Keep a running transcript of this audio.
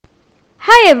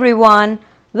Hi everyone,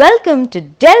 welcome to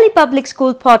Delhi Public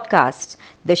School Podcast,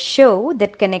 the show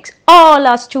that connects all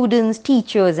our students,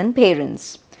 teachers and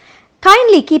parents.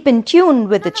 Kindly keep in tune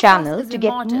with the None of us channel is to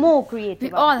get immortal. more creative.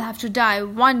 We all have to die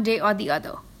one day or the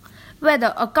other.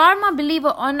 Whether a karma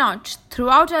believer or not,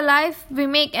 throughout our life we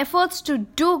make efforts to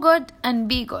do good and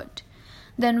be good.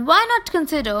 Then why not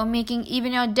consider making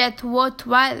even your death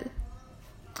worthwhile?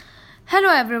 Hello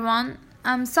everyone,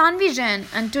 I'm Sanvi Jain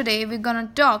and today we're gonna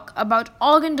talk about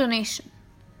organ donation.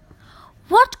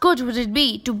 What good would it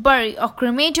be to bury or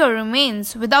cremate your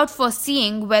remains without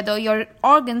foreseeing whether your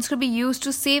organs could be used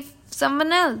to save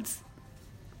someone else?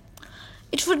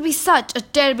 It would be such a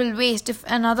terrible waste if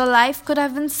another life could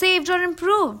have been saved or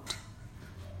improved.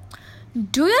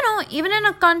 Do you know, even in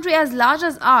a country as large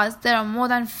as ours, there are more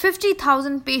than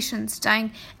 50,000 patients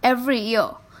dying every year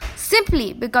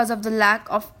simply because of the lack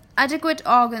of adequate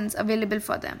organs available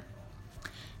for them.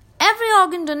 Every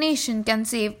organ donation can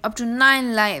save up to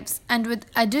 9 lives, and with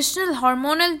additional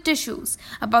hormonal tissues,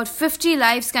 about 50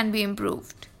 lives can be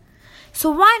improved.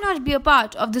 So why not be a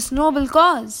part of this noble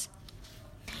cause?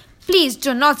 Please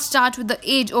do not start with the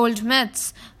age-old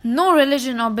myths. No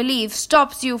religion or belief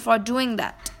stops you for doing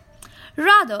that.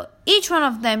 Rather, each one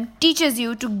of them teaches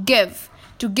you to give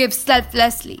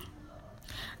selflessly.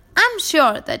 I'm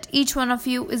sure that each one of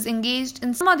you is engaged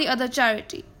in some or the other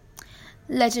charity.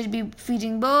 Let it be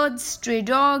feeding birds, stray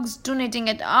dogs, donating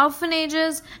at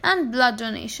orphanages, and blood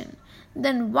donation.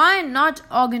 Then why not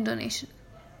organ donation?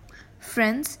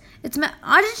 Friends, it's my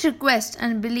ardent request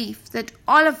and belief that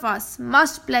all of us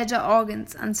must pledge our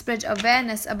organs and spread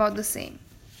awareness about the same.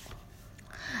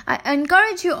 I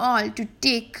encourage you all to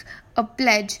take a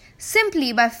pledge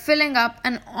simply by filling up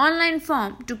an online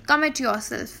form to commit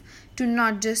yourself to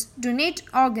not just donate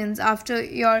organs after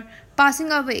your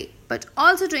passing away, but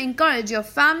also to encourage your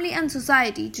family and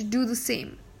society to do the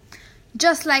same,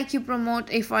 just like you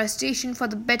promote afforestation for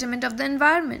the betterment of the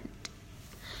environment.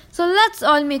 So let's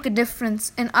all make a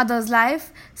difference in others'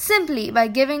 life simply by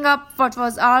giving up what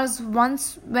was ours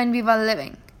once when we were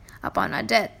living, upon our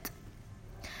death.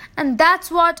 And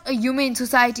that's what a humane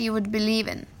society would believe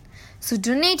in. So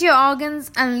donate your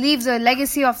organs and leave a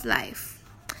legacy of life.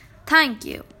 Thank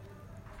you.